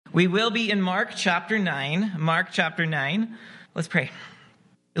We will be in Mark chapter 9. Mark chapter 9. Let's pray.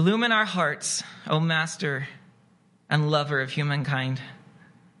 Illumine our hearts, O Master and lover of humankind.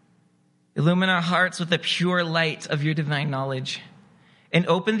 Illumine our hearts with the pure light of your divine knowledge, and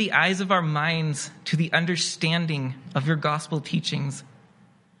open the eyes of our minds to the understanding of your gospel teachings.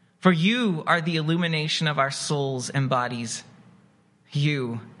 For you are the illumination of our souls and bodies.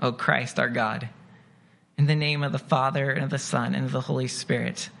 You, O Christ, our God. In the name of the Father, and of the Son, and of the Holy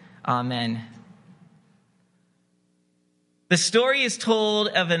Spirit. Amen. The story is told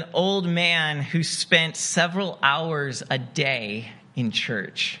of an old man who spent several hours a day in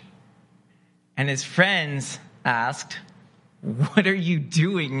church. And his friends asked, "What are you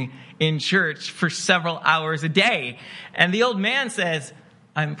doing in church for several hours a day?" And the old man says,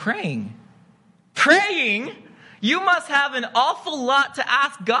 "I'm praying." Praying? You must have an awful lot to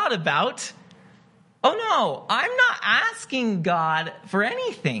ask God about. Oh no, I'm not asking God for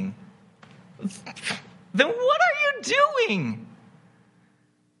anything. Then what are you doing?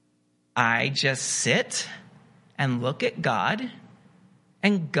 I just sit and look at God,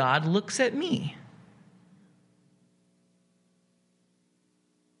 and God looks at me.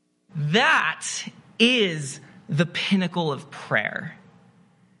 That is the pinnacle of prayer.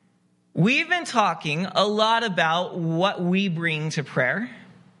 We've been talking a lot about what we bring to prayer.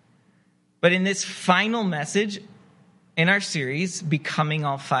 But in this final message in our series, Becoming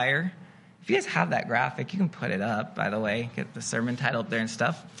All Fire, if you guys have that graphic, you can put it up, by the way. Get the sermon title up there and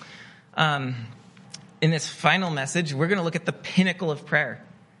stuff. In this final message, we're going to look at the pinnacle of prayer,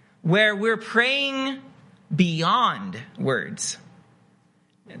 where we're praying beyond words.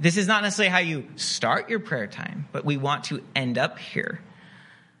 This is not necessarily how you start your prayer time, but we want to end up here.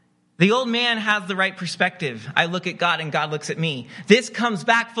 The old man has the right perspective. I look at God and God looks at me. This comes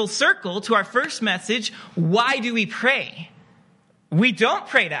back full circle to our first message. Why do we pray? We don't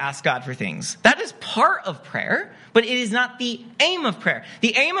pray to ask God for things. That is part of prayer, but it is not the aim of prayer.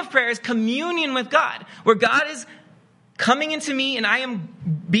 The aim of prayer is communion with God, where God is coming into me and I am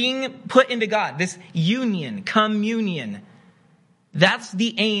being put into God. This union, communion. That's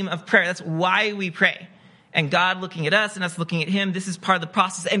the aim of prayer. That's why we pray. And God looking at us and us looking at him, this is part of the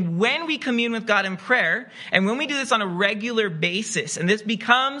process. And when we commune with God in prayer, and when we do this on a regular basis, and this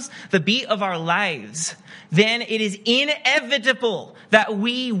becomes the beat of our lives, then it is inevitable that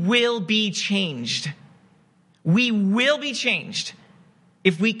we will be changed. We will be changed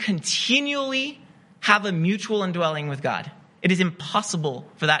if we continually have a mutual indwelling with God. It is impossible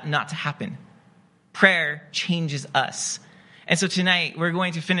for that not to happen. Prayer changes us. And so tonight, we're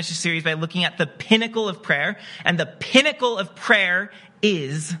going to finish the series by looking at the pinnacle of prayer. And the pinnacle of prayer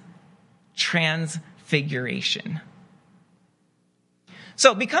is transfiguration.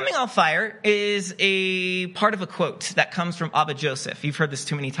 So, Becoming All Fire is a part of a quote that comes from Abba Joseph. You've heard this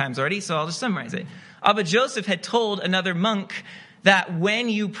too many times already, so I'll just summarize it. Abba Joseph had told another monk that when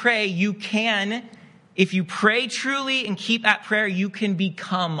you pray, you can, if you pray truly and keep at prayer, you can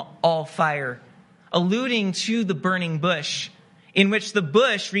become all fire. Alluding to the burning bush, in which the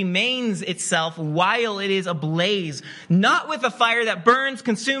bush remains itself while it is ablaze, not with a fire that burns,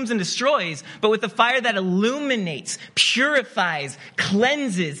 consumes, and destroys, but with a fire that illuminates, purifies,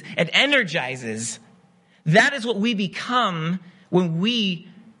 cleanses, and energizes. That is what we become when we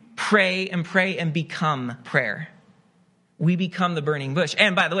pray and become prayer. We become the burning bush.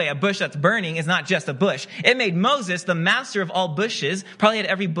 And by the way, a bush that's burning is not just a bush. It made Moses, the master of all bushes, probably had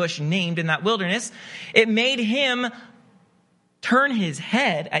every bush named in that wilderness. It made him turn his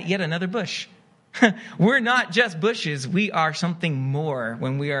head at yet another bush. We're not just bushes. We are something more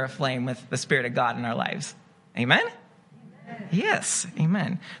when we are aflame with the Spirit of God in our lives. Amen? Amen. Yes,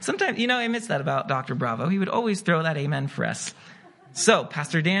 amen. Sometimes, I miss that about Dr. Bravo. He would always throw that amen for us. So,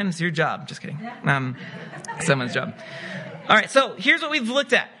 Pastor Dan, it's your job. Just kidding. Someone's job. All right, so here's what we've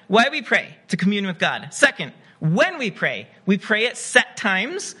looked at. Why we pray: to commune with God. Second, when we pray at set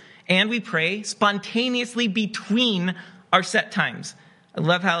times, and we pray spontaneously between our set times. I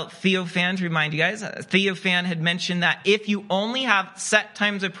love how Theo Fan, to remind you guys, Theo Fan had mentioned that if you only have set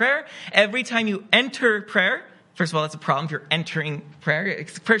times of prayer, every time you enter prayer, first of all, that's a problem if you're entering prayer.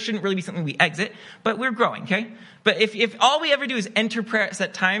 Prayer shouldn't really be something we exit, but we're growing, okay? But if all we ever do is enter prayer at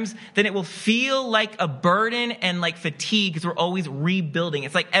set times, then it will feel like a burden and like fatigue because we're always rebuilding.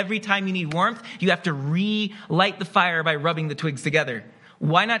 It's like every time you need warmth, you have to relight the fire by rubbing the twigs together.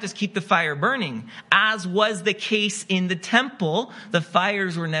 Why not just keep the fire burning? As was the case in the temple, the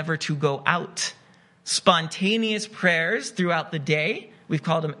fires were never to go out. Spontaneous prayers throughout the day, we've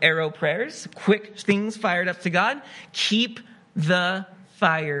called them arrow prayers, quick things fired up to God, keep the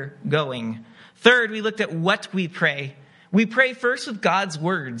fire going. Third, we looked at what we pray. We pray first with God's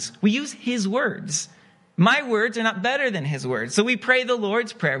words. We use his words. My words are not better than his words. So we pray the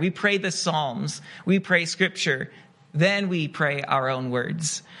Lord's Prayer. We pray the Psalms. We pray Scripture. Then we pray our own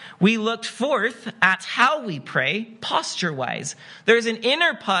words. We looked forth at how we pray posture-wise. There's an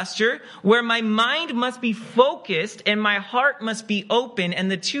inner posture where my mind must be focused and my heart must be open, and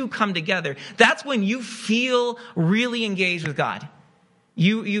the two come together. That's when you feel really engaged with God.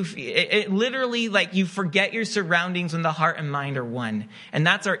 It literally, like, you forget your surroundings when the heart and mind are one. And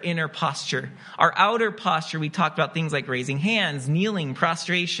that's our inner posture. Our outer posture, we talked about things like raising hands, kneeling,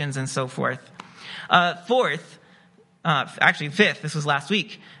 prostrations, and so forth. Fifth, this was last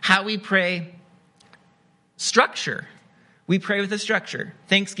week, how we pray structure. We pray with a structure: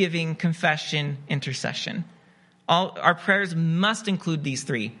 thanksgiving, confession, intercession. All our prayers must include these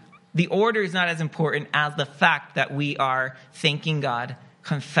three. The order is not as important as the fact that we are thanking God,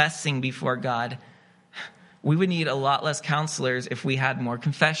 confessing before God. We would need a lot less counselors if we had more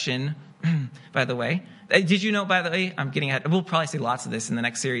confession, by the way. Did you know, by the way, I'm getting ahead. We'll probably see lots of this in the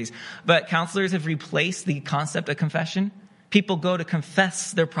next series. But counselors have replaced the concept of confession. People go to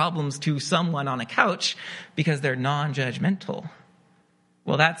confess their problems to someone on a couch because they're non-judgmental.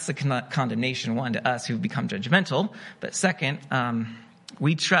 Well, that's the condemnation, one, to us who've become judgmental. But second,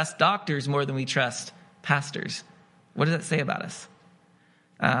 we trust doctors more than we trust pastors. What does that say about us?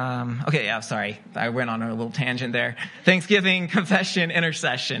 Sorry. I went on a little tangent there. Thanksgiving, confession,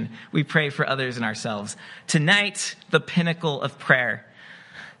 intercession. We pray for others and ourselves. Tonight, the pinnacle of prayer.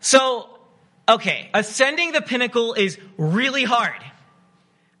 So, ascending the pinnacle is really hard.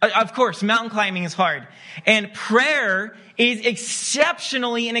 Of course, mountain climbing is hard. And prayer is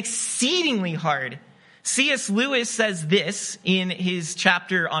exceptionally and exceedingly hard. C.S. Lewis says this in his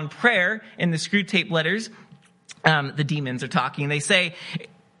chapter on prayer in the Screw Tape Letters. The demons are talking. They say,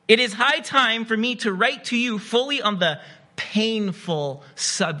 "It is high time for me to write to you fully on the painful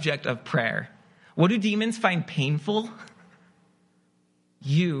subject of prayer." What do demons find painful?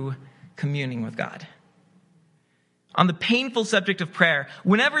 You communing with God. On the painful subject of prayer,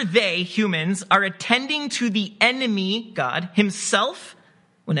 whenever they, humans, are attending to the enemy, God himself,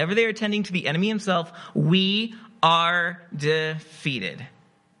 whenever they are attending to the enemy himself, we are defeated.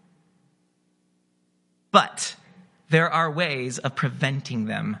 But there are ways of preventing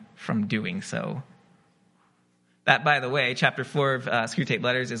them from doing so. That, by the way, chapter 4 of Screw Tape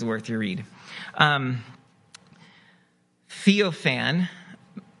Letters is worth your read. Theophan,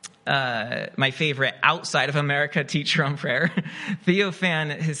 my favorite outside of America teacher on prayer,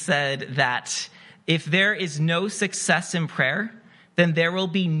 Theophan has said that if there is no success in prayer, then there will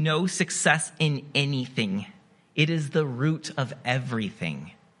be no success in anything. It is the root of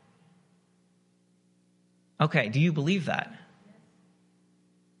everything. Okay, do you believe that?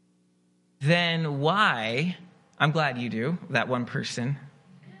 Then why, I'm glad you do, that one person.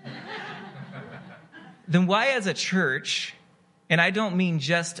 Then why as a church, and I don't mean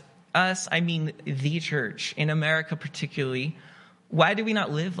just us, I mean the church, in America particularly, why do we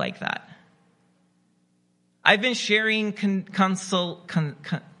not live like that? I've been sharing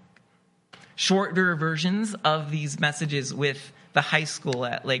shorter versions of these messages with the high school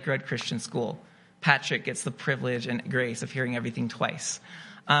at Lake Red Christian School. Patrick gets the privilege and grace of hearing everything twice.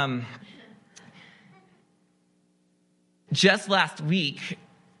 Just last week,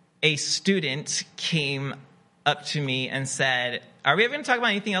 a student came up to me and said, "Are we ever going to talk about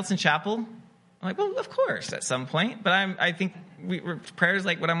anything else in chapel?" I'm like, "Well, of course, at some point. But I think prayer is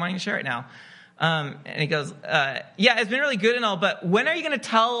like what I'm wanting to share right now." And he goes, "Yeah, it's been really good and all, but when are you going to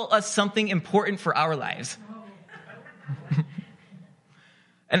tell us something important for our lives?"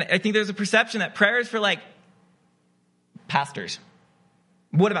 And I think there's a perception that prayer is for, like, pastors.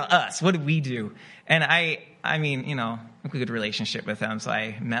 What about us? What do we do? And I mean, you know, I have a good relationship with him, so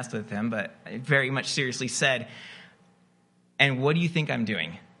I messed with him, but I very much seriously said, "And what do you think I'm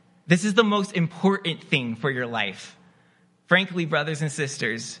doing? This is the most important thing for your life." Frankly, brothers and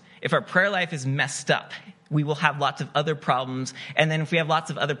sisters, if our prayer life is messed up, we will have lots of other problems. And then if we have lots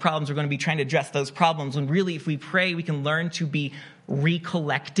of other problems, we're going to be trying to address those problems. When really, if we pray, we can learn to be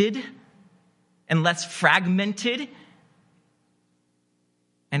recollected and less fragmented,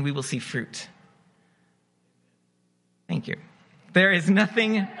 and we will see fruit. Thank you. There is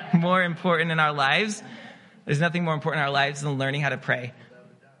nothing more important in our lives. There's nothing more important in our lives than learning how to pray.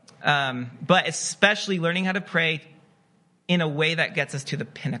 But especially learning how to pray in a way that gets us to the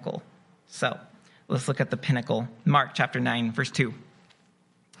pinnacle. So let's look at the pinnacle. Mark chapter 9, verse 2.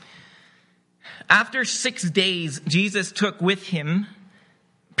 After 6 days, Jesus took with him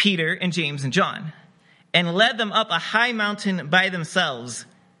Peter and James and John and led them up a high mountain by themselves.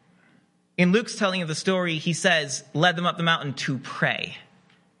 In Luke's telling of the story, he says, led them up the mountain to pray.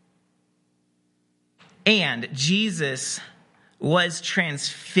 And Jesus was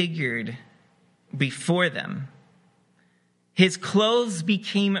transfigured before them. His clothes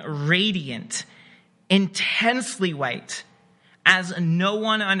became radiant, intensely white, as no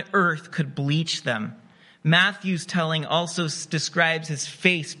one on earth could bleach them. Matthew's telling also describes his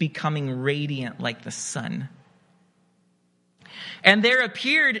face becoming radiant like the sun. And there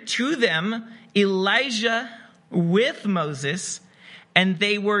appeared to them Elijah with Moses, and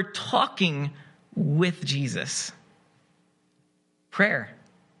they were talking with Jesus. Prayer.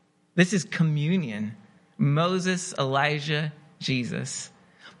 This is communion. Moses, Elijah, Jesus.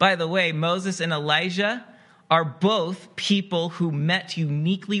 By the way, Moses and Elijah are both people who met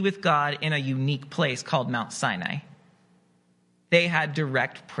uniquely with God in a unique place called Mount Sinai. They had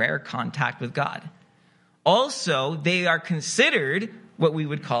direct prayer contact with God. Also, they are considered what we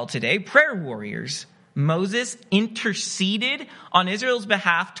would call today prayer warriors. Moses interceded on Israel's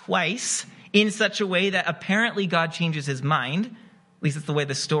behalf twice in such a way that apparently God changes his mind. At least it's the way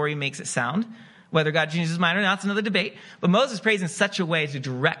the story makes it sound. Whether God changes his mind or not, it's another debate. But Moses prays in such a way to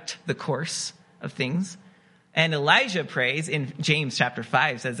direct the course of things. And Elijah prays in James chapter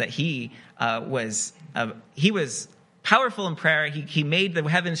 5, says that he was powerful in prayer. He made the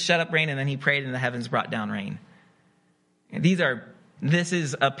heavens shut up rain, and then he prayed and the heavens brought down rain. And this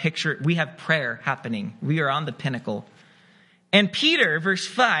is a picture. We have prayer happening. We are on the pinnacle. And Peter, verse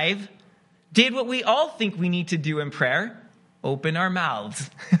 5, did what we all think we need to do in prayer. Open our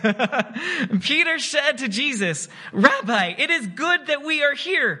mouths. Peter said to Jesus, Rabbi, it is good that we are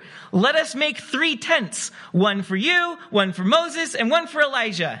here. Let us make 3 tents, one for you, one for Moses, and one for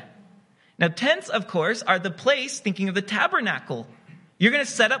Elijah. Now, tents, of course, are the place, thinking of the tabernacle. You're going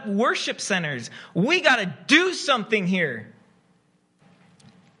to set up worship centers. We got to do something here.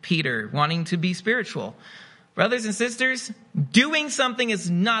 Peter, wanting to be spiritual. Brothers and sisters, doing something is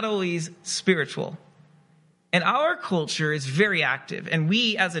not always spiritual. And our culture is very active. And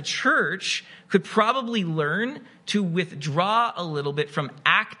we as a church could probably learn to withdraw a little bit from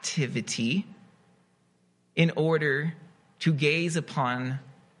activity in order to gaze upon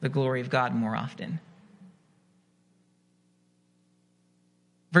the glory of God more often.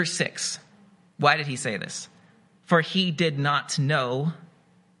 Verse 6. Why did he say this? For he did not know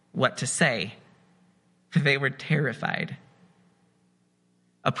what to say, for they were terrified.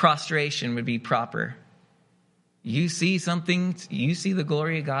 A prostration would be proper. You see something, you see the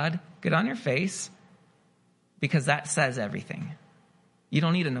glory of God, get on your face, because that says everything. You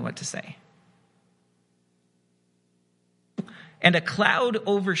don't need to know what to say. And a cloud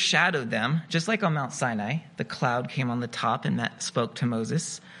overshadowed them, just like on Mount Sinai. The cloud came on the top and that spoke to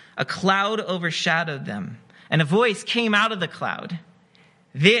Moses. A cloud overshadowed them, and a voice came out of the cloud.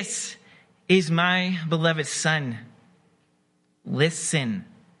 This is my beloved Son. Listen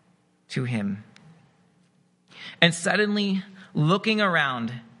to him. And suddenly, looking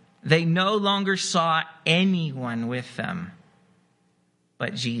around, they no longer saw anyone with them,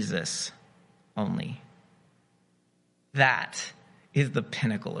 but Jesus only. That is the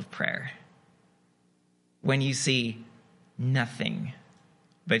pinnacle of prayer. When you see nothing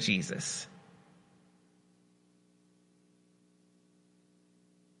but Jesus.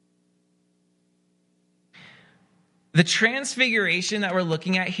 The transfiguration that we're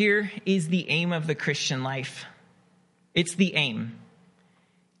looking at here is the aim of the Christian life. It's the aim.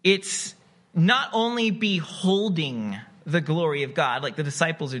 It's not only beholding the glory of God like the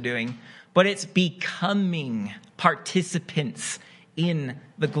disciples are doing, but it's becoming participants in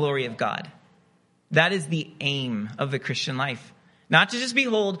the glory of God. That is the aim of the Christian life. Not to just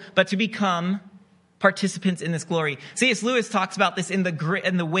behold, but to become participants in this glory. C.S. Lewis talks about this in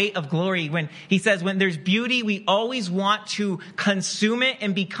the weight of glory when he says, when there's beauty, we always want to consume it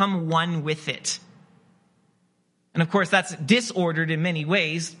and become one with it. And of course, that's disordered in many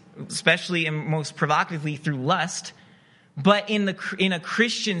ways, especially and most provocatively through lust. But in a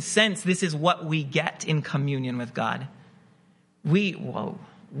Christian sense, this is what we get in communion with God. We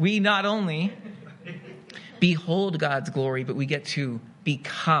not only behold God's glory, but we get to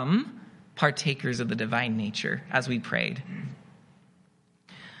become partakers of the divine nature as we prayed.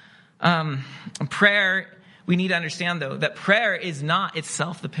 Prayer, we need to understand, though, that prayer is not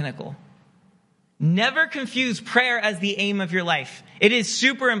itself the pinnacle. Never confuse prayer as the aim of your life. It is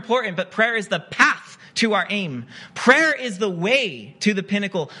super important, but prayer is the path to our aim. Prayer is the way to the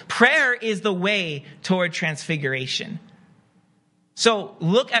pinnacle. Prayer is the way toward transfiguration. So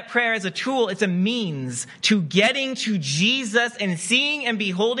look at prayer as a tool. It's a means to getting to Jesus and seeing and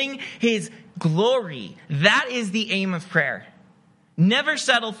beholding his glory. That is the aim of prayer. Never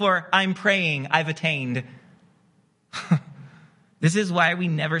settle for, I'm praying, I've attained. This is why we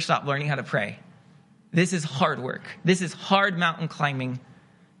never stop learning how to pray. This is hard work. This is hard mountain climbing.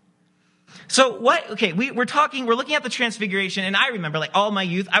 So we're looking at the transfiguration, and I remember like all my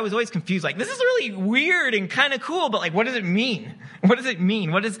youth, I was always confused. Like, this is really weird and kind of cool, but like, what does it mean? What does it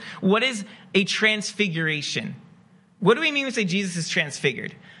mean? What is a transfiguration? What do we mean when we say Jesus is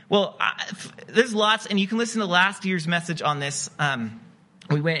transfigured? Well, there's lots, and you can listen to last year's message on this.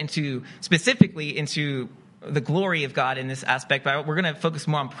 We went specifically into the glory of God in this aspect, but we're going to focus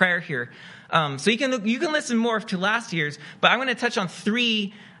more on prayer here. So you can listen more to last year's, but I'm going to touch on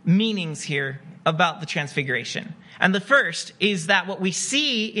 3 meanings here about the transfiguration. And the first is that what we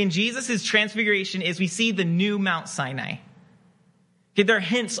see in Jesus' transfiguration is we see the new Mount Sinai. Okay, there are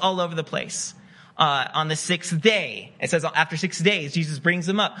hints all over the place. On the 6th day, it says after 6 days, Jesus brings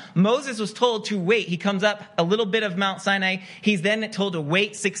them up. Moses was told to wait. He comes up a little bit of Mount Sinai. He's then told to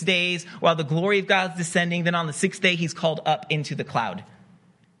wait 6 days while the glory of God is descending. Then on the 6th day, he's called up into the cloud.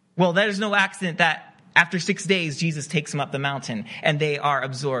 Well, there's no accident that after 6 days, Jesus takes them up the mountain and they are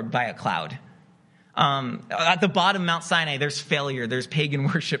absorbed by a cloud. At the bottom of Mount Sinai, there's failure. There's pagan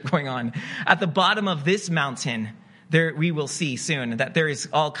worship going on. At the bottom of this mountain, we will see soon that there is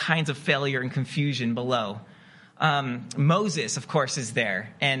all kinds of failure and confusion below. Moses, of course, is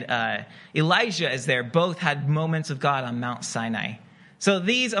there. And Elijah is there. Both had moments of God on Mount Sinai. So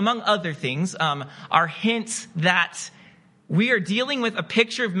these, among other things, are hints that we are dealing with a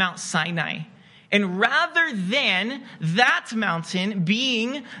picture of Mount Sinai. And rather than that mountain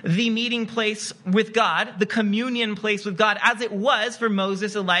being the meeting place with God, the communion place with God, as it was for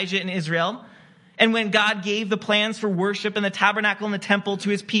Moses, Elijah, and Israel, and when God gave the plans for worship in the tabernacle and the temple to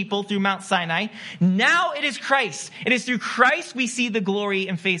his people through Mount Sinai, now it is Christ. It is through Christ we see the glory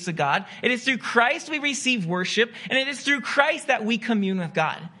and face of God. It is through Christ we receive worship, and it is through Christ that we commune with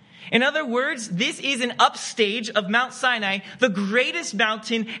God. In other words, this is an upstage of Mount Sinai. The greatest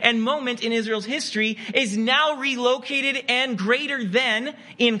mountain and moment in Israel's history is now relocated and greater than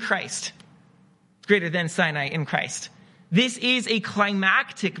in Christ. Greater than Sinai in Christ. This is a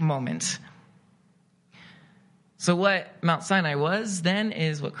climactic moment. So what Mount Sinai was then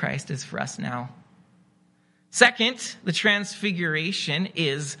is what Christ is for us now. Second, the transfiguration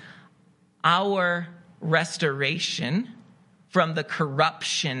is our restoration from the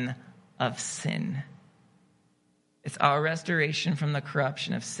corruption of sin. It's our restoration from the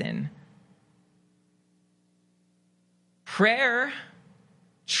corruption of sin. Prayer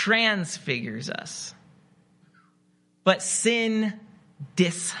transfigures us, but sin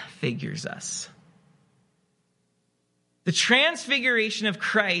disfigures us. The transfiguration of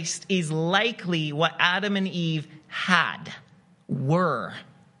Christ is likely what Adam and Eve were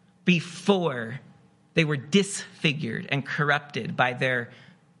before they were disfigured and corrupted by their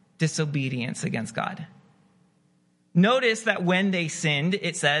disobedience against God. Notice that when they sinned,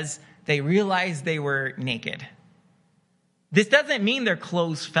 it says they realized they were naked. This doesn't mean their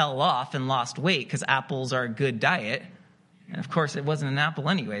clothes fell off and lost weight, because apples are a good diet. And of course, it wasn't an apple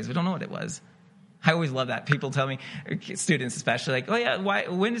anyways. We don't know what it was. I always love that. People tell me, students especially, like, oh yeah,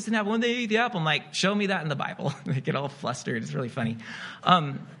 when does it happen? When they eat the apple? I'm like, show me that in the Bible. They get all flustered. It's really funny.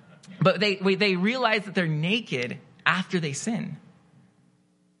 But they realize that they're naked after they sin,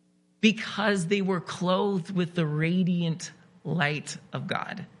 because they were clothed with the radiant light of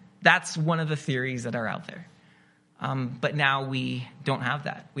God. That's one of the theories that are out there. But now we don't have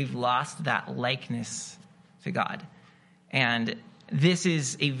that. We've lost that likeness to God. And this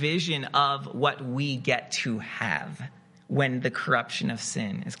is a vision of what we get to have when the corruption of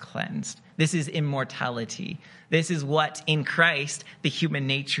sin is cleansed. This is immortality. This is what in Christ the human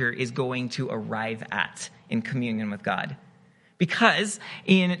nature is going to arrive at in communion with God. Because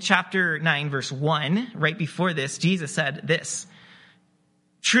in chapter 9, verse 1, right before this, Jesus said this: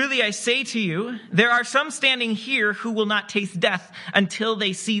 "Truly I say to you, there are some standing here who will not taste death until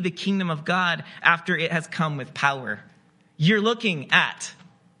they see the kingdom of God after it has come with power." You're looking at,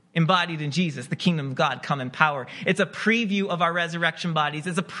 embodied in Jesus, the kingdom of God come in power. It's a preview of our resurrection bodies.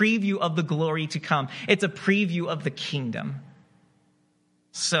 It's a preview of the glory to come. It's a preview of the kingdom.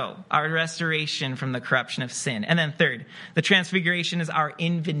 So, our restoration from the corruption of sin. And then third, the transfiguration is our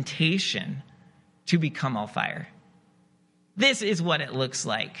invitation to become all fire. This is what it looks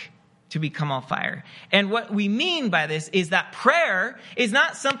like to become all fire. And what we mean by this is that prayer is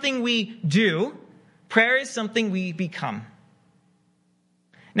not something we do. Prayer is something we become.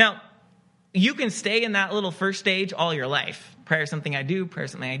 Now, you can stay in that little first stage all your life. Prayer is something I do, prayer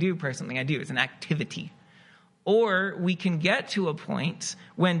is something I do, prayer is something I do. It's an activity. Or we can get to a point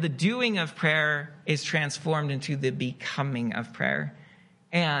when the doing of prayer is transformed into the becoming of prayer,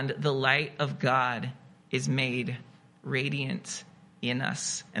 and the light of God is made radiant in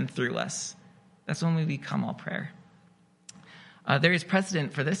us and through us. That's when we become all prayer. There is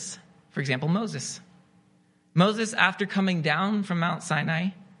precedent for this. For example, Moses. Moses, after coming down from Mount Sinai,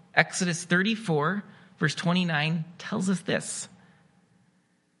 Exodus 34, verse 29, tells us this.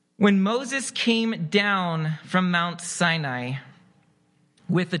 When Moses came down from Mount Sinai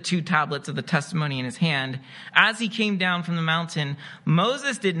with the 2 tablets of the testimony in his hand, as he came down from the mountain,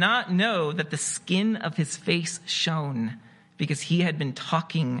 Moses did not know that the skin of his face shone, because he had been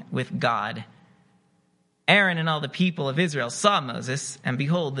talking with God. Aaron and all the people of Israel saw Moses, and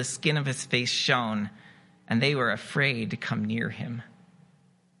behold, the skin of his face shone, and they were afraid to come near him.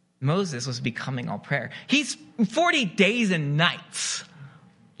 Moses was becoming all prayer. He's 40 days and nights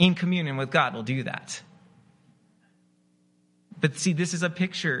in communion with God will do that. But see, this is a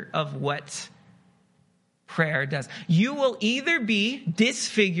picture of what prayer does. You will either be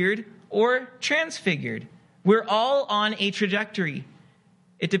disfigured or transfigured. We're all on a trajectory.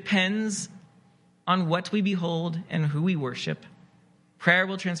 It depends on what we behold and who we worship. Prayer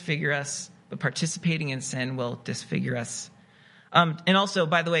will transfigure us, but participating in sin will disfigure us. And also,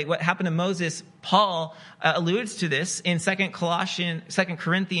 by the way, what happened to Moses, Paul alludes to this in 2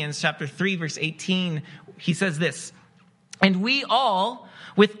 Corinthians chapter 3, verse 18. He says this, "And we all,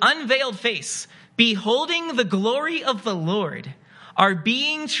 with unveiled face, beholding the glory of the Lord, are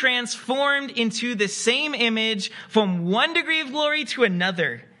being transformed into the same image from one degree of glory to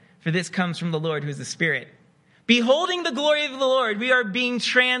another. For this comes from the Lord, who is the Spirit." Beholding the glory of the Lord, we are being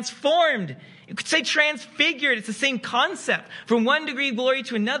transformed. You could say transfigured. It's the same concept. From one degree of glory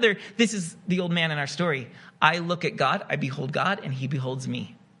to another. This is the old man in our story. I look at God, I behold God, and he beholds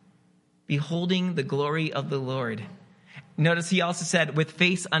me. Beholding the glory of the Lord. Notice he also said, with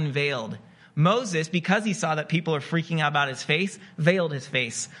face unveiled. Moses, because he saw that people are freaking out about his face, veiled his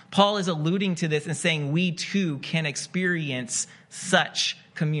face. Paul is alluding to this and saying we too can experience such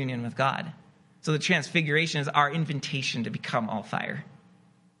communion with God. So the transfiguration is our invitation to become all fire.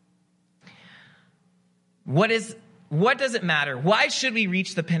 What does it matter? Why should we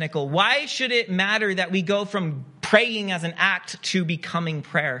reach the pinnacle? Why should it matter that we go from praying as an act to becoming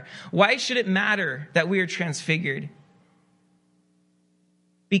prayer? Why should it matter that we are transfigured?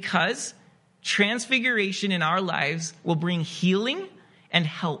 Because transfiguration in our lives will bring healing and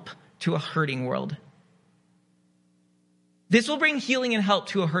help to a hurting world. This will bring healing and help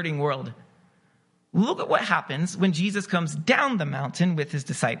to a hurting world. Look at what happens when Jesus comes down the mountain with his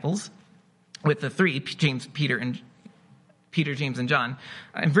disciples, with the 3, Peter, James, and John.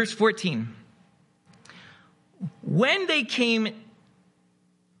 In verse 14, when they came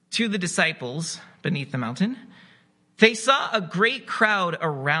to the disciples beneath the mountain, they saw a great crowd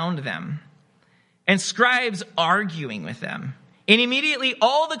around them and scribes arguing with them. And immediately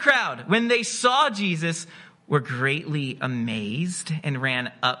all the crowd, when they saw Jesus, were greatly amazed and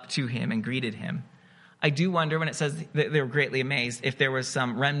ran up to him and greeted him. I do wonder when it says that they were greatly amazed if there was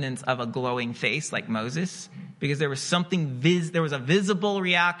some remnants of a glowing face like Moses, because there was there was a visible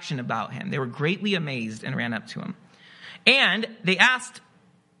reaction about him. They were greatly amazed and ran up to him. And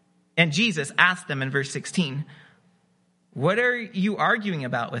Jesus asked them in verse 16, "What are you arguing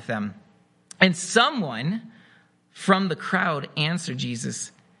about with them?" And someone from the crowd answered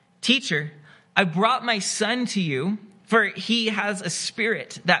Jesus, "Teacher, I brought my son to you, for he has a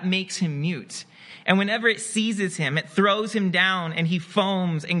spirit that makes him mute. And whenever it seizes him, it throws him down, and he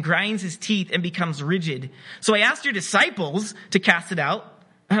foams and grinds his teeth and becomes rigid. So I asked your disciples to cast it out."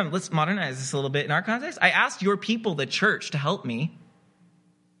 Let's modernize this a little bit in our context. "I asked your people, the church, to help me."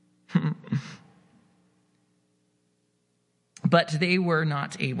 But they were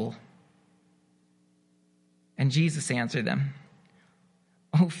not able. And Jesus answered them,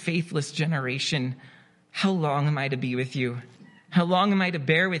 "O faithless generation, how long am I to be with you? How long am I to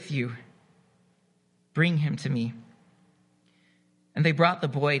bear with you? Bring him to me." And they brought the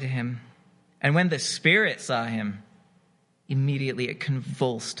boy to him. And when the spirit saw him, immediately it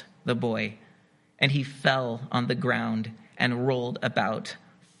convulsed the boy, and he fell on the ground and rolled about,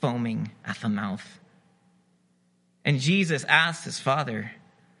 foaming at the mouth. And Jesus asked his father,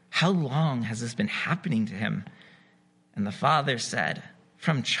 "How long has this been happening to him?" And the father said,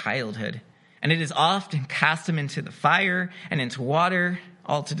 "From childhood. And it has often cast him into the fire and into water,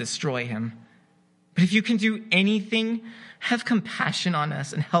 all to destroy him. But if you can do anything, have compassion on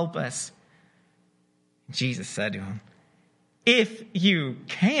us and help us." Jesus said to him, "If you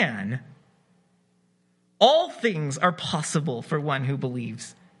can, all things are possible for one who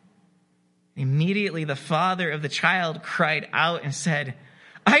believes." Immediately the father of the child cried out and said,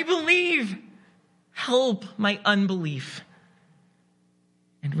 I believe, help my unbelief.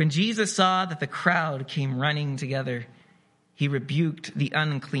 And when Jesus saw that the crowd came running together, he rebuked the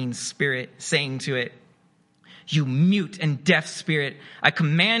unclean spirit, saying to it, you mute and deaf spirit, I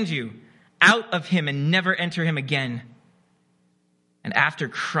command you, out of him and never enter him again. And after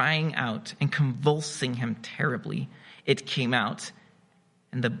crying out and convulsing him terribly, it came out,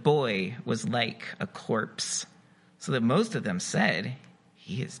 and the boy was like a corpse, so that most of them said,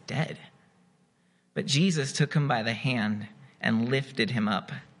 he is dead. But Jesus took him by the hand and lifted him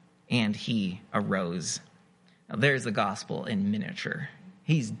up, and he arose. Now there's the gospel in miniature.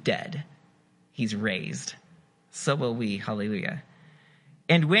 He's dead. He's raised. So will we. Hallelujah.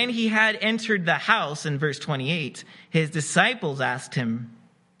 And when he had entered the house, in verse 28, his disciples asked him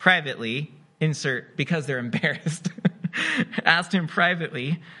privately, insert, because they're embarrassed, asked him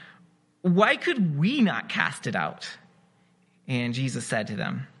privately, why could we not cast it out? And Jesus said to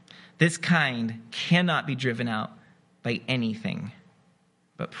them, this kind cannot be driven out by anything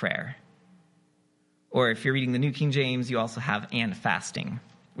but prayer. Or if you're reading the New King James, you also have and fasting,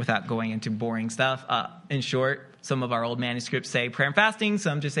 without going into boring stuff. In short, some of our old manuscripts say prayer and fasting.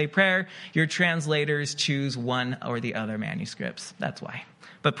 Some just say prayer. Your translators choose one or the other manuscripts. That's why.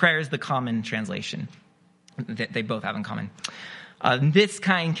 But prayer is the common translation that they both have in common. This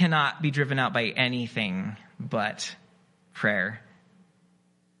kind cannot be driven out by anything but prayer.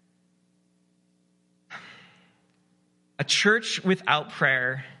 A church without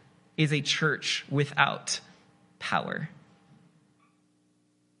prayer is a church without power.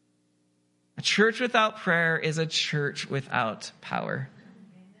 A church without prayer is a church without power.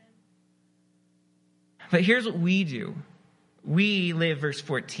 But here's what we do. We live verse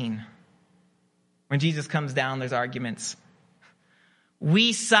 14. When Jesus comes down, there's arguments.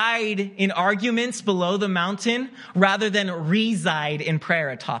 We side in arguments below the mountain rather than reside in prayer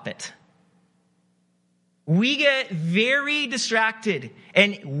atop it. We get very distracted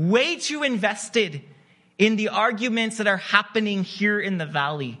and way too invested in the arguments that are happening here in the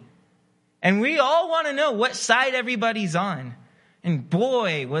valley. And we all want to know what side everybody's on. And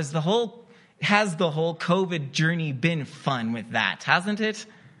boy, has the whole COVID journey been fun with that, hasn't it?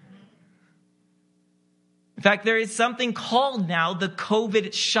 In fact, there is something called now the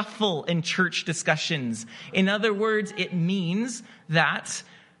COVID shuffle in church discussions. In other words, it means that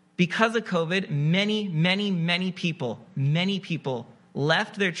because of COVID, many people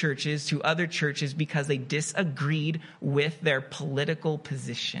left their churches to other churches because they disagreed with their political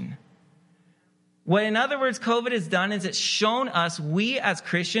position. What, in other words, COVID has done is it's shown us we as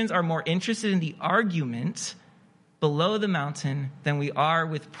Christians are more interested in the argument below the mountain than we are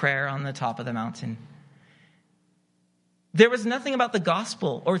with prayer on the top of the mountain. There was nothing about the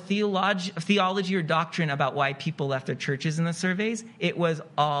gospel or theology or doctrine about why people left their churches in the surveys. It was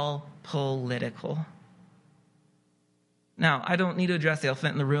all political. Now, I don't need to address the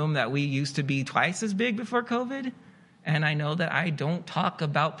elephant in the room that we used to be twice as big before COVID. And I know that I don't talk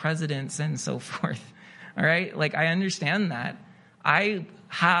about presidents and so forth. All right? Like, I understand that. I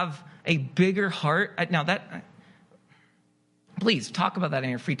have a bigger heart. Please talk about that in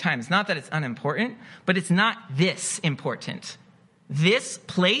your free time. It's not that it's unimportant, but it's not this important. This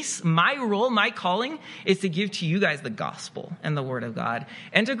place, my role, my calling is to give to you guys the gospel and the word of God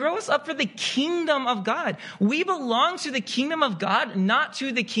and to grow us up for the kingdom of God. We belong to the kingdom of God, not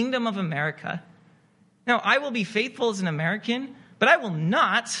to the kingdom of America. Now, I will be faithful as an American, but I will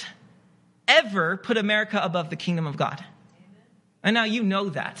not ever put America above the kingdom of God. Amen. And now you know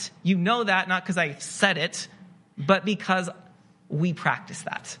that. You know that not because I said it, but because we practice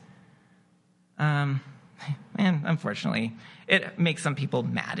that. Unfortunately, it makes some people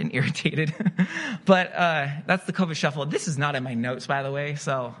mad and irritated. But that's the COVID shuffle. This is not in my notes, by the way,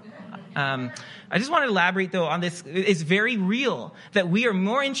 so... I just want to elaborate, though, on this. It's very real that we are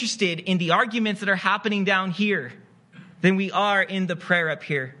more interested in the arguments that are happening down here than we are in the prayer up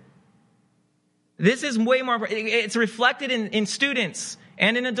here. This is way more, it's reflected in students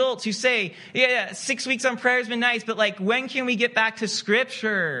and in adults who say, yeah, 6 weeks on prayer has been nice, but like, when can we get back to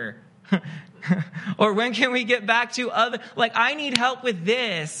scripture? Or when can we get back to I need help with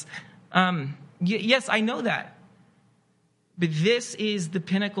this. Yes, I know that. But this is the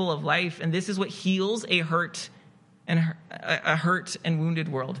pinnacle of life, and this is what heals a hurt and wounded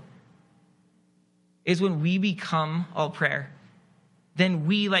world. Is when we become all prayer. Then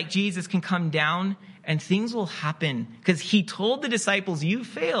we, like Jesus, can come down and things will happen. Because he told the disciples, you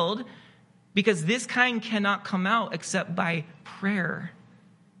failed because this kind cannot come out except by prayer.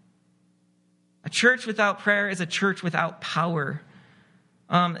 A church without prayer is a church without power.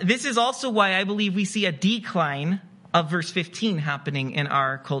 This is also why I believe we see a decline of verse 15 happening in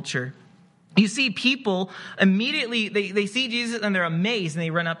our culture. You see people immediately, they see Jesus and they're amazed and they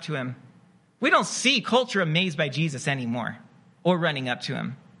run up to him. We don't see culture amazed by Jesus anymore or running up to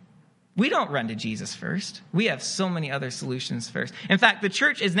him. We don't run to Jesus first. We have so many other solutions first. In fact, the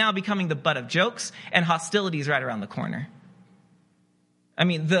church is now becoming the butt of jokes and hostilities right around the corner. I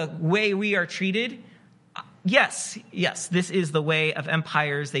mean, the way we are treated, yes, this is the way of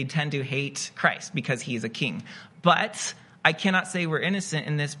empires. They tend to hate Christ because he is a king. But I cannot say we're innocent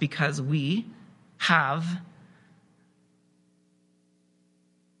in this because we have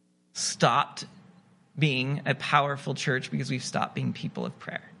stopped being a powerful church because we've stopped being people of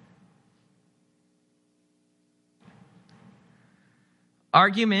prayer.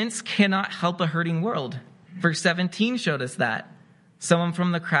 Arguments cannot help a hurting world. Verse 17 showed us that. Someone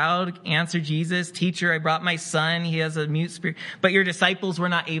from the crowd answered Jesus, "Teacher, I brought my son. He has a mute spirit." But your disciples were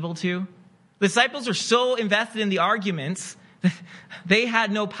not able to. The disciples are so invested in the arguments, they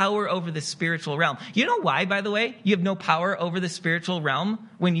had no power over the spiritual realm. You know why, by the way, you have no power over the spiritual realm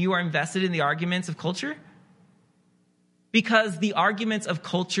when you are invested in the arguments of culture? Because the arguments of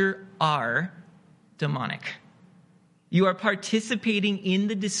culture are demonic. You are participating in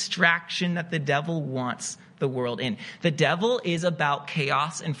the distraction that the devil wants the world in. The devil is about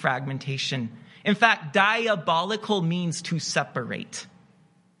chaos and fragmentation. In fact, diabolical means to separate.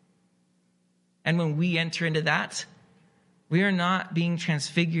 And when we enter into that, we are not being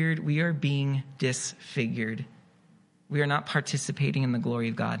transfigured. We are being disfigured. We are not participating in the glory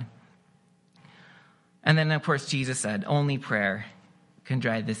of God. And then, of course, Jesus said, only prayer can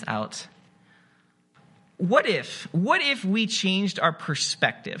drive this out. What if we changed our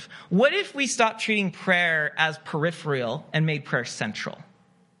perspective? What if we stopped treating prayer as peripheral and made prayer central?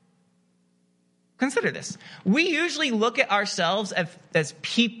 Consider this. We usually look at ourselves as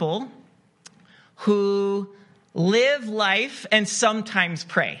people who live life and sometimes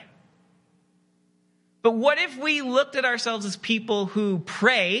pray. But what if we looked at ourselves as people who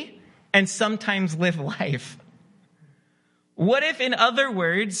pray and sometimes live life? What if, in other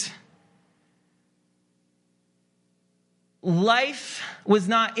words, life was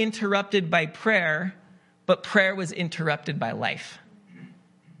not interrupted by prayer, but prayer was interrupted by life?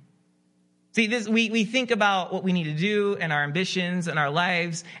 See, we think about what we need to do and our ambitions and our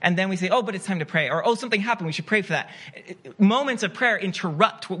lives, and then we say, oh, but it's time to pray. Or, oh, something happened, we should pray for that. Moments of prayer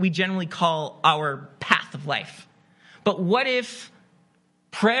interrupt what we generally call our path of life. But what if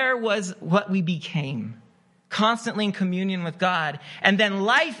prayer was what we became, constantly in communion with God, and then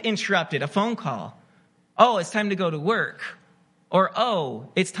life interrupted, a phone call. Oh, it's time to go to work. Or, oh,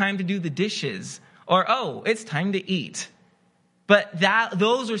 it's time to do the dishes. Or, oh, it's time to eat. But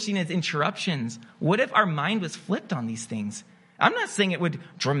those are seen as interruptions. What if our mind was flipped on these things? I'm not saying it would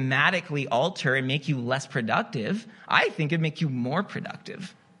dramatically alter and make you less productive. I think it'd make you more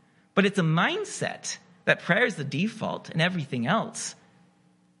productive. But it's a mindset that prayer is the default and everything else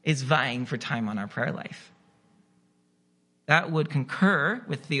is vying for time on our prayer life. That would concur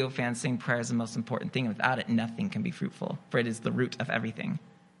with Theo Fan saying prayer is the most important thing. Without it, nothing can be fruitful, for it is the root of everything.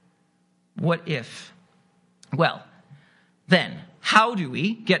 What if? Well, then, how do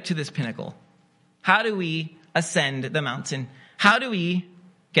we get to this pinnacle? How do we ascend the mountain? How do we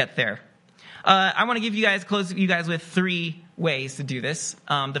get there? I want to close you guys with 3 ways to do this.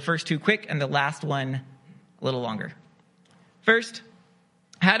 The first 2 quick, and the last one a little longer. First,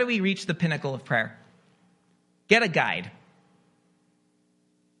 how do we reach the pinnacle of prayer? Get a guide.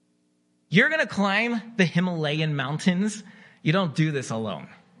 You're going to climb the Himalayan mountains. You don't do this alone.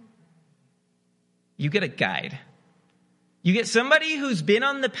 You get a guide. You get somebody who's been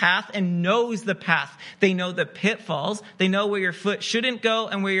on the path and knows the path. They know the pitfalls. They know where your foot shouldn't go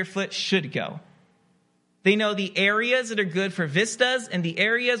and where your foot should go. They know the areas that are good for vistas and the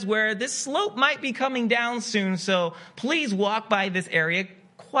areas where this slope might be coming down soon. So please walk by this area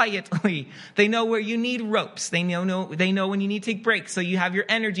quietly. They know where you need ropes. They know when you need to take breaks so you have your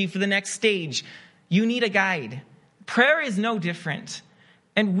energy for the next stage. You need a guide. Prayer is no different.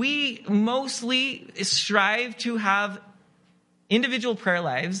 And we mostly strive to have individual prayer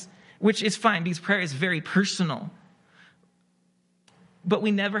lives, which is fine because prayer is very personal. But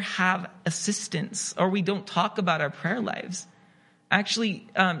we never have assistance, or we don't talk about our prayer lives. Actually,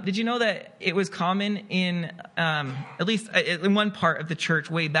 did you know that it was common in, at least in one part of the church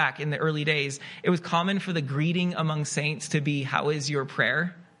way back in the early days, it was common for the greeting among saints to be, how is your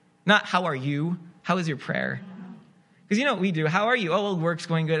prayer? Not how are you, how is your prayer? Because you know what we do. How are you? Oh, well, work's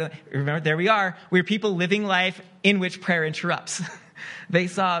going good. Remember, there we are. We're people living life in which prayer interrupts. They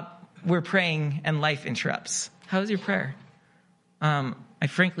saw we're praying and life interrupts. How's your prayer? I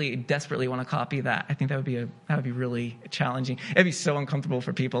frankly desperately want to copy that. I think that would be really challenging. It'd be so uncomfortable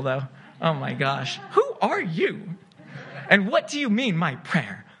for people, though. Oh my gosh, who are you? And what do you mean, my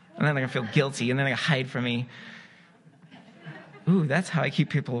prayer? And then they're gonna feel guilty, and then they're gonna hide from me. Ooh, that's how I keep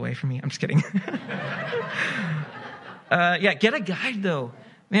people away from me. I'm just kidding. Get a guide, though.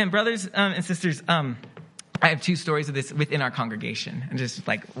 Man, brothers and sisters, I have 2 stories of this within our congregation, and just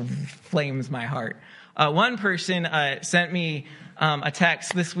like flames my heart. One person sent me a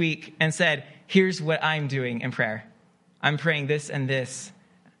text this week and said, here's what I'm doing in prayer. I'm praying this and this.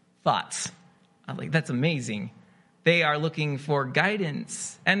 Thoughts. I'm like, that's amazing. They are looking for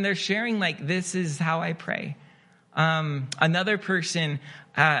guidance, and they're sharing like, this is how I pray. Another person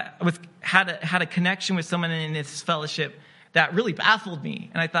had a connection with someone in this fellowship that really baffled me.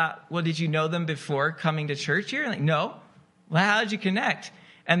 And I thought, well, did you know them before coming to church here? Like, no. Well, how did you connect?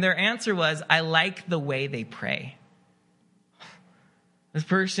 And their answer was, I like the way they pray. This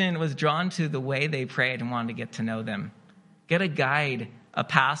person was drawn to the way they prayed and wanted to get to know them. Get a guide, a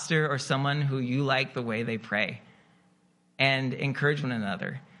pastor, or someone who you like the way they pray, and encourage one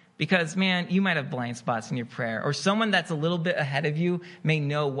another. Because, man, you might have blind spots in your prayer, or someone that's a little bit ahead of you may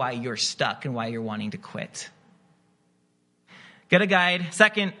know why you're stuck and why you're wanting to quit. Get a guide.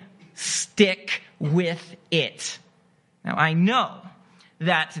 Second, stick with it. Now, I know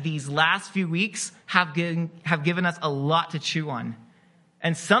that these last few weeks have given us a lot to chew on.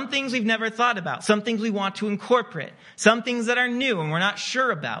 And some things we've never thought about. Some things we want to incorporate. Some things that are new and we're not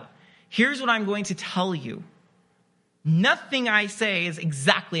sure about. Here's what I'm going to tell you. Nothing I say is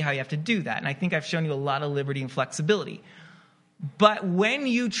exactly how you have to do that. And I think I've shown you a lot of liberty and flexibility. But when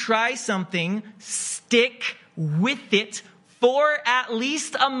you try something, stick with it for at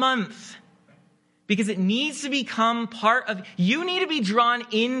least a month. Because it needs to become part of, you need to be drawn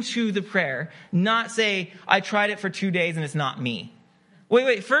into the prayer, not say, I tried it for 2 days and it's not me.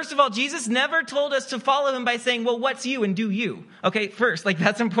 Wait. First of all, Jesus never told us to follow him by saying, well, what's you and do you? Okay, first, like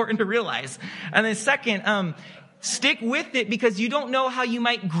that's important to realize. And then second, stick with it because you don't know how you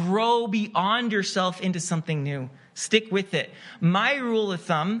might grow beyond yourself into something new. Stick with it. My rule of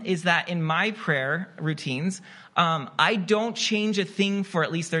thumb is that in my prayer routines, I don't change a thing for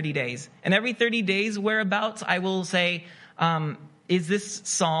at least 30 days. And every 30 days whereabouts, I will say, is this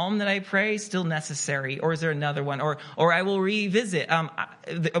psalm that I pray still necessary? Or is there another one? Or I will revisit.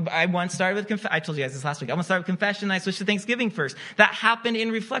 I once started with confession. I told you guys this last week. I want to start with confession. And I switched to Thanksgiving first. That happened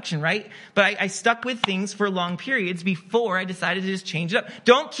in reflection, right? But I stuck with things for long periods before I decided to just change it up.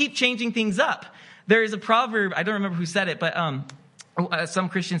 Don't keep changing things up. There is a proverb. I don't remember who said it, but some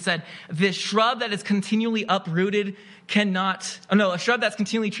Christian said, the shrub that is continually uprooted a shrub that's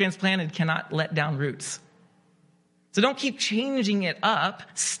continually transplanted cannot let down roots. So don't keep changing it up.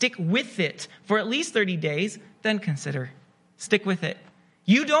 Stick with it for at least 30 days, then consider. Stick with it.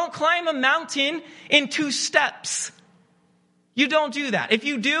 You don't climb a mountain in 2 steps. You don't do that. If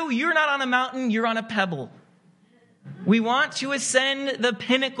you do, you're not on a mountain, you're on a pebble. We want to ascend the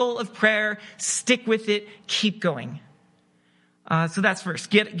pinnacle of prayer. Stick with it. Keep going. So that's first.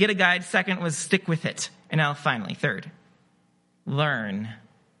 Get a guide. Second was stick with it. And now finally, third, learn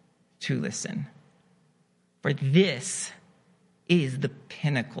to listen. For this is the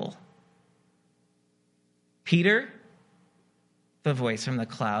pinnacle. Peter, the voice from the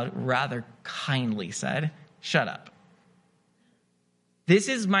cloud, rather kindly said, shut up. This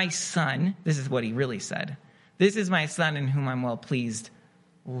is my son. This is what he really said. This is my son in whom I'm well pleased.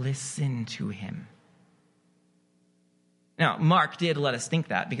 Listen to him. Now, Mark did let us think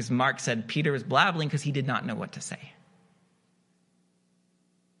that because Mark said Peter was blabbling because he did not know what to say.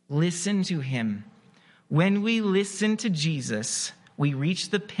 Listen to him. When we listen to Jesus, we reach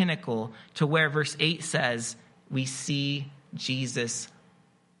the pinnacle to where verse 8 says, we see Jesus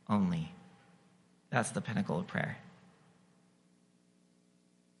only. That's the pinnacle of prayer.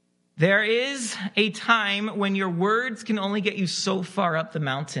 There is a time when your words can only get you so far up the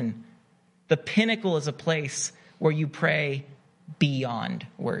mountain. The pinnacle is a place where you pray beyond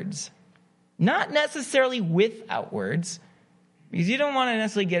words. Not necessarily without words, because you don't want to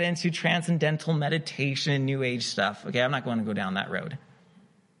necessarily get into transcendental meditation and New Age stuff. Okay, I'm not going to go down that road.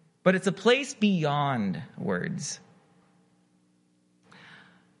 But it's a place beyond words.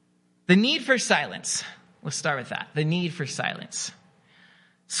 The need for silence. Let's start with that. The need for silence.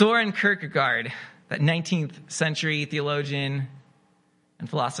 Soren Kierkegaard, that 19th century theologian and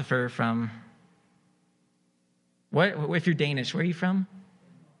philosopher from, if you're Danish, where are you from?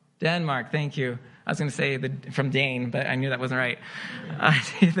 Denmark, thank you. I was going to say from Dane, but I knew that wasn't right.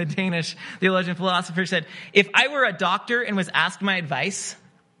 The Danish theologian philosopher said, if I were a doctor and was asked my advice,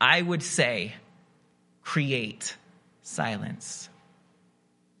 I would say, create silence.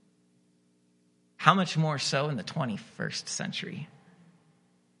 How much more so in the 21st century?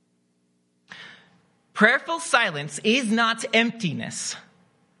 Prayerful silence is not emptiness.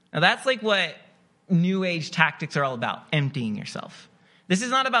 Now that's like what New Age tactics are all about, emptying yourself. This is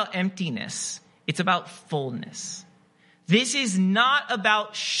not about emptiness. It's about fullness. This is not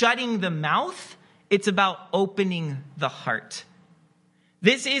about shutting the mouth. It's about opening the heart.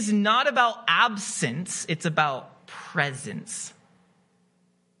 This is not about absence. It's about presence.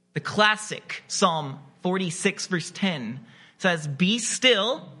 The classic Psalm 46 verse 10 says, "Be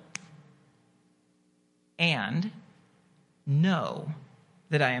still and know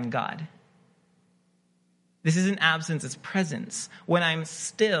that I am God." This isn't absence, it's presence. When I'm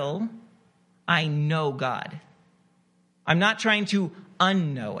still, I know God. I'm not trying to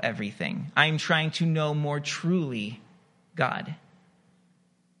unknow everything. I'm trying to know more truly God.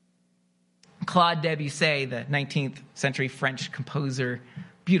 Claude Debussy, the 19th century French composer,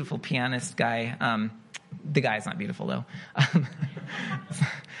 beautiful pianist guy. The guy's not beautiful, though.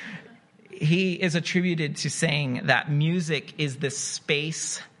 He is attributed to saying that music is the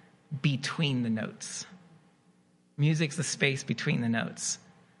space between the notes. Music's the space between the notes.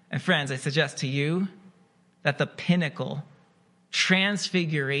 And friends, I suggest to you that the pinnacle,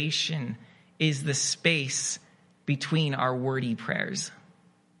 transfiguration, is the space between our wordy prayers.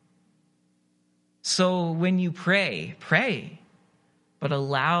 So when you pray, but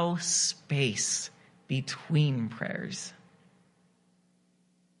allow space between prayers.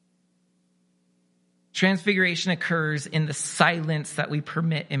 Transfiguration occurs in the silence that we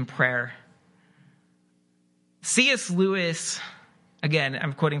permit in prayer. C.S. Lewis, again,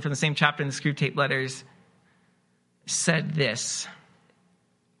 I'm quoting from the same chapter in the Screw Tape Letters, said this.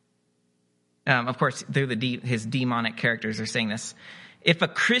 Of course, through his demonic characters are saying this. If a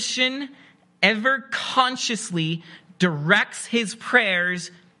Christian ever consciously directs his prayers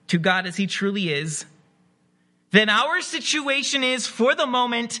to God as he truly is, then our situation is, for the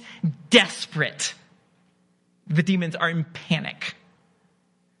moment, desperate. The demons are in panic.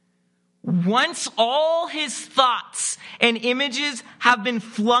 Once all his thoughts and images have been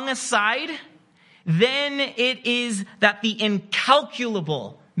flung aside, then it is that the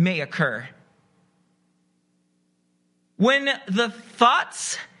incalculable may occur. When the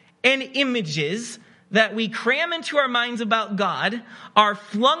thoughts and images that we cram into our minds about God are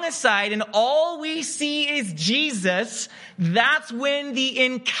flung aside and all we see is Jesus, that's when the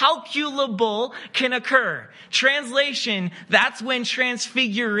incalculable can occur. Translation, that's when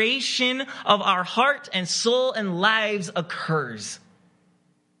transfiguration of our heart and soul and lives occurs.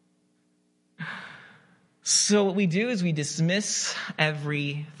 So what we do is we dismiss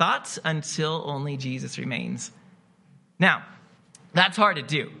every thought until only Jesus remains. Now, that's hard to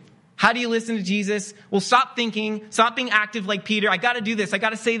do. How do you listen to Jesus? Well, stop thinking, stop being active like Peter. I got to do this. I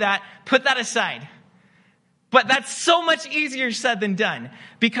got to say that. Put that aside. But that's so much easier said than done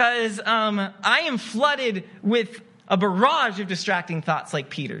because I am flooded with a barrage of distracting thoughts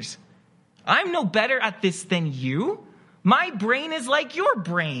like Peter's. I'm no better at this than you. My brain is like your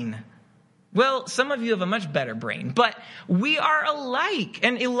brain. Well, some of you have a much better brain, but we are alike.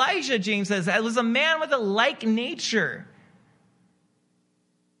 And Elijah, James says, was a man with a like nature.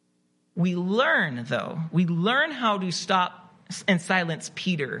 We learn, though. We learn how to stop and silence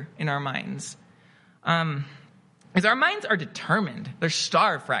Peter in our minds. Because our minds are determined. They're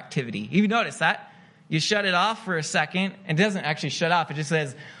starved for activity. You notice that? You shut it off for a second, and it doesn't actually shut off. It just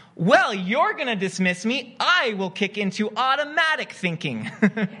says, well, you're going to dismiss me. I will kick into automatic thinking.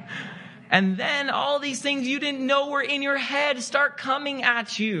 And then all these things you didn't know were in your head start coming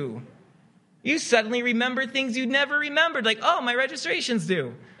at you. You suddenly remember things you'd never remembered. Like, oh, my registration's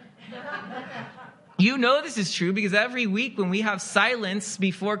due. You know this is true because every week when we have silence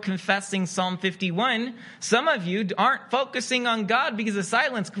before confessing Psalm 51, some of you aren't focusing on God because the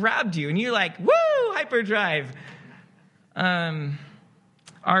silence grabbed you. And you're like, woo, hyperdrive.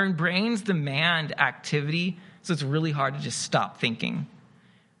 Our brains demand activity, so it's really hard to just stop thinking.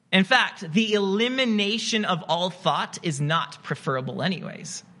 In fact, the elimination of all thought is not preferable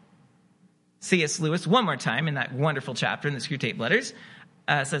anyways. C.S. Lewis, one more time in that wonderful chapter in the Screw Tape Letters,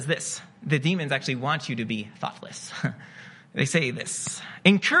 says this. The demons actually want you to be thoughtless. They say this.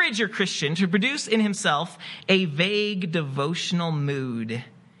 Encourage your Christian to produce in himself a vague devotional mood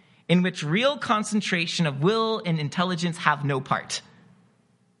in which real concentration of will and intelligence have no part.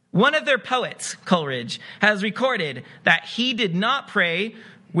 One of their poets, Coleridge, has recorded that he did not pray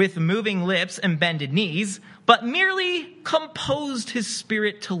with moving lips and bended knees, but merely composed his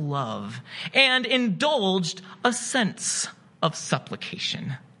spirit to love and indulged a sense of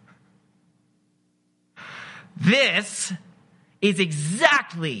supplication. This is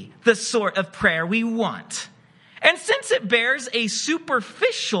exactly the sort of prayer we want. And since it bears a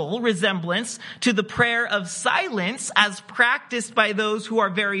superficial resemblance to the prayer of silence as practiced by those who are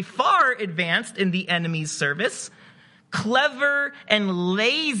very far advanced in the enemy's service, clever and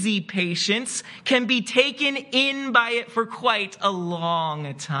lazy patients can be taken in by it for quite a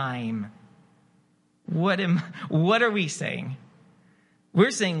long time. What are we saying?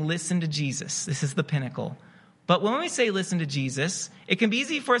 We're saying listen to Jesus. This is the pinnacle. But when we say listen to Jesus, it can be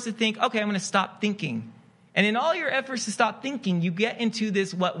easy for us to think, okay, I'm going to stop thinking. And in all your efforts to stop thinking, you get into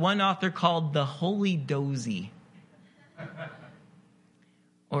this, what one author called the holy dozy.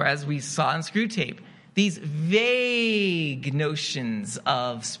 Or as we saw in Screw Tape, these vague notions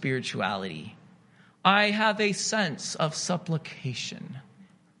of spirituality. I have a sense of supplication.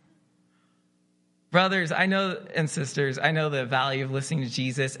 Brothers, and sisters, I know the value of listening to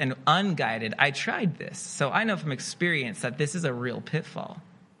Jesus, and unguided, I tried this. So I know from experience that this is a real pitfall.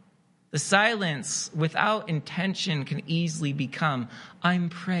 The silence without intention can easily become, I'm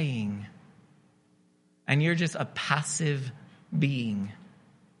praying. And you're just a passive being.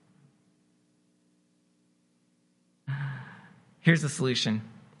 Here's the solution.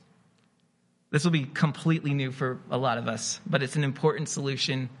 This will be completely new for a lot of us, but it's an important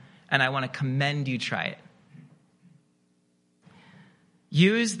solution, and I want to commend you try it.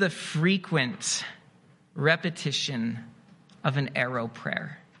 Use the frequent repetition of an arrow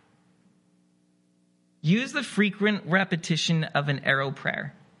prayer. Use the frequent repetition of an arrow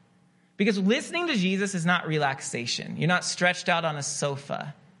prayer. Because listening to Jesus is not relaxation. You're not stretched out on a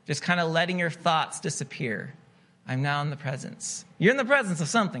sofa, just kind of letting your thoughts disappear. I'm now in the presence. You're in the presence of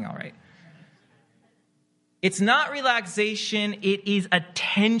something, all right. It's not relaxation. It is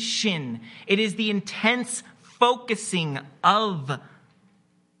attention. It is the intense focusing of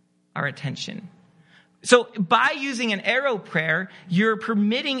our attention. So by using an arrow prayer, you're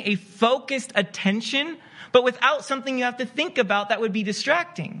permitting a focused attention, but without something you have to think about that would be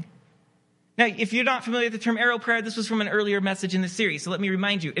distracting. Now, if you're not familiar with the term arrow prayer, this was from an earlier message in the series. So let me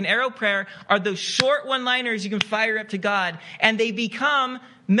remind you, an arrow prayer are those short one-liners you can fire up to God, and they become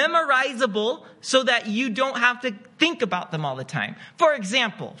memorizable so that you don't have to think about them all the time. For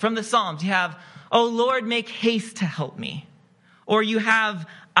example, from the Psalms, you have, "Oh Lord, make haste to help me." Or you have,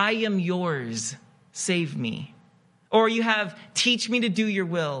 "I am yours, save me." Or you have, "Teach me to do your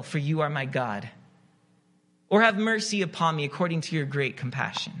will, for you are my God." Or "Have mercy upon me according to your great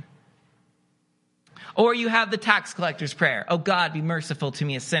compassion." Or you have the tax collector's prayer, "Oh God, be merciful to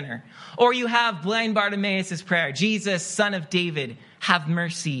me, a sinner." Or you have blind Bartimaeus' prayer, "Jesus, son of David, have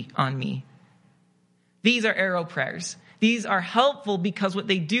mercy on me." These are arrow prayers. These are helpful because what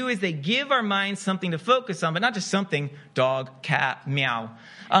they do is they give our minds something to focus on, but not just something, dog, cat, meow.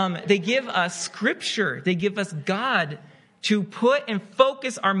 They give us scripture. They give us God to put and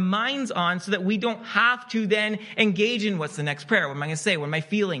focus our minds on so that we don't have to then engage in what's the next prayer. What am I going to say? What am I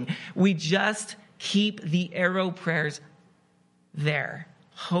feeling? We just keep the arrow prayers there,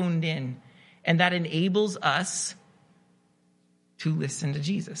 honed in. And that enables us to listen to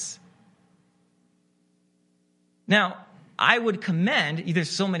Jesus. Now, I would commend, there's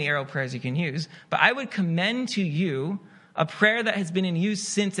so many arrow prayers you can use, but I would commend to you a prayer that has been in use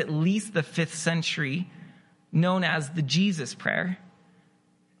since at least the 5th century, known as the Jesus prayer,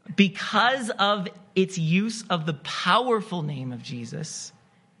 because of its use of the powerful name of Jesus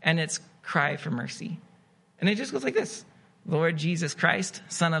and its cry for mercy. And it just goes like this: "Lord Jesus Christ,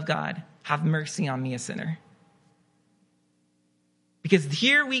 Son of God, have mercy on me, a sinner." Because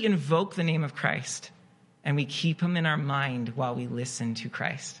here we invoke the name of Christ and we keep him in our mind while we listen to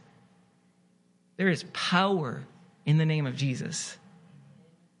Christ. There is power in the name of Jesus.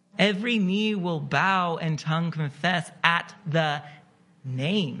 Every knee will bow and tongue confess at the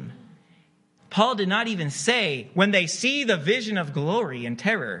name. Paul did not even say, when they see the vision of glory and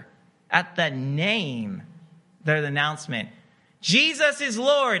terror. At the name, their announcement, Jesus is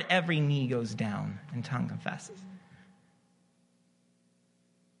Lord, every knee goes down and tongue confesses.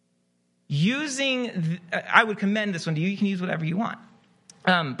 I would commend this one to you. You can use whatever you want.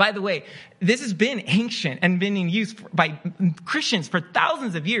 By the way, this has been ancient and been in use by Christians for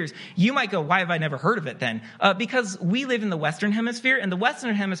thousands of years. You might go, why have I never heard of it then? Because we live in the Western Hemisphere, and the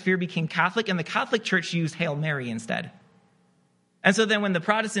Western Hemisphere became Catholic, and the Catholic Church used Hail Mary instead. And so then when the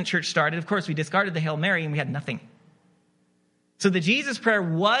Protestant church started, of course, we discarded the Hail Mary and we had nothing. So the Jesus prayer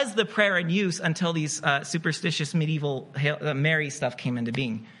was the prayer in use until these superstitious medieval Mary stuff came into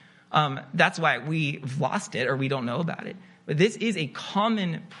being. That's why we've lost it or we don't know about it. But this is a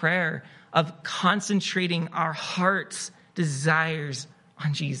common prayer of concentrating our heart's desires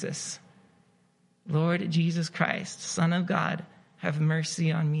on Jesus. Lord Jesus Christ, Son of God, have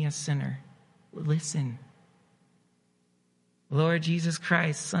mercy on me, a sinner. Listen. Lord Jesus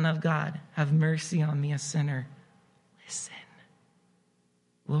Christ, Son of God, have mercy on me, a sinner. Listen.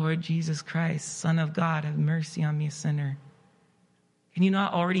 Lord Jesus Christ, Son of God, have mercy on me, a sinner. Can you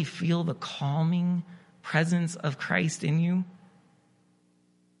not already feel the calming presence of Christ in you?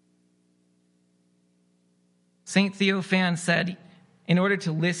 St. Theophan said, in order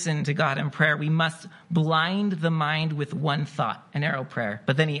to listen to God in prayer, we must blind the mind with one thought, an arrow prayer.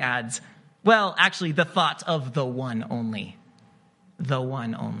 But then he adds, well, actually, the thought of the one only. The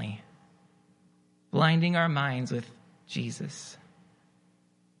one only. Blinding our minds with Jesus.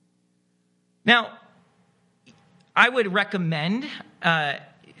 Now, I would recommend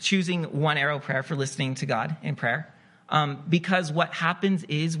choosing one arrow prayer for listening to God in prayer, because what happens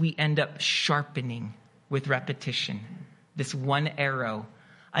is we end up sharpening with repetition this one arrow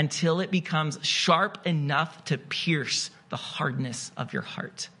until it becomes sharp enough to pierce the hardness of your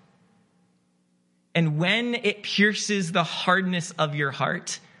heart. And when it pierces the hardness of your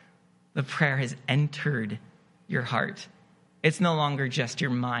heart, the prayer has entered your heart. It's no longer just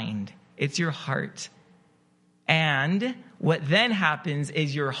your mind. It's your heart. And what then happens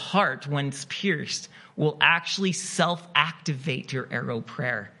is your heart, when it's pierced, will actually self-activate your arrow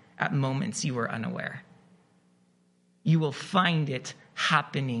prayer at moments you are unaware. You will find it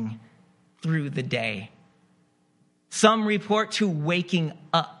happening through the day. Some report to waking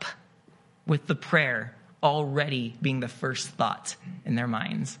up with the prayer already being the first thought in their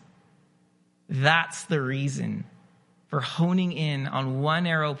minds. That's the reason for honing in on one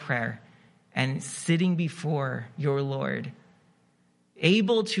arrow prayer and sitting before your Lord,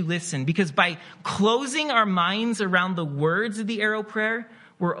 able to listen. Because by closing our minds around the words of the arrow prayer,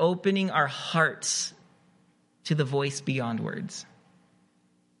 we're opening our hearts to the voice beyond words.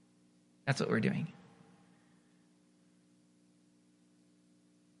 That's what we're doing.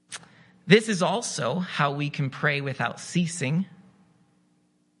 This is also how we can pray without ceasing.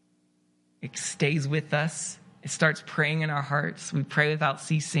 It stays with us. It starts praying in our hearts. We pray without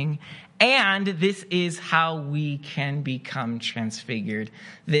ceasing. And this is how we can become transfigured.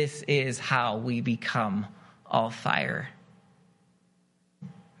 This is how we become all fire.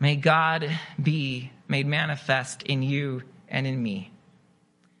 May God be made manifest in you and in me.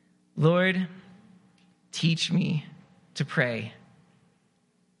 Lord, teach me to pray.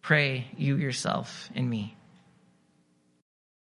 Pray you yourself in me.